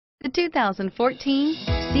The 2014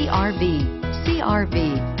 CR-V. CR-V,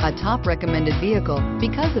 a top recommended vehicle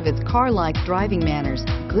because of its car-like driving manners,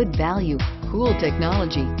 good value, cool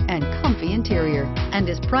technology, and comfy interior, and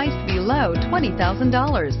is priced below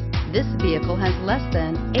 $20,000. This vehicle has less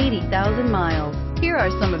than 80,000 miles. Here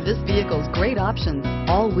are some of this vehicle's great options: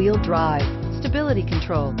 all-wheel drive, stability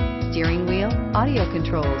control, steering wheel audio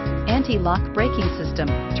controls, anti-lock braking system,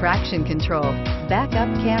 traction control, backup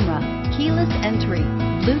camera, keyless entry,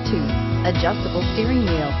 Bluetooth, adjustable steering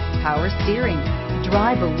wheel, power steering.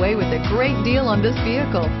 Drive away with a great deal on this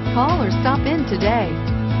vehicle. Call or stop in today.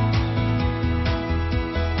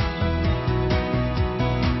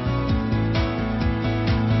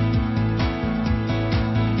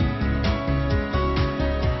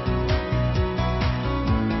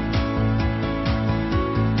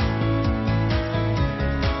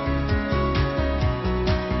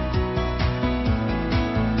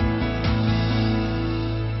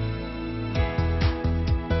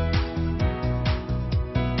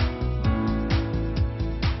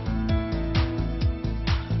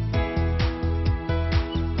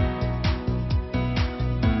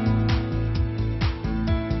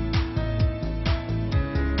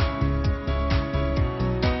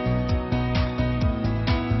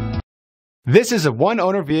 This is a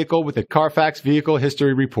one-owner vehicle with a Carfax Vehicle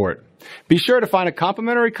History Report. Be sure to find a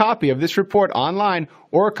complimentary copy of this report online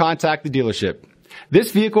or contact the dealership.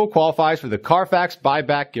 This vehicle qualifies for the Carfax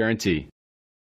Buyback Guarantee.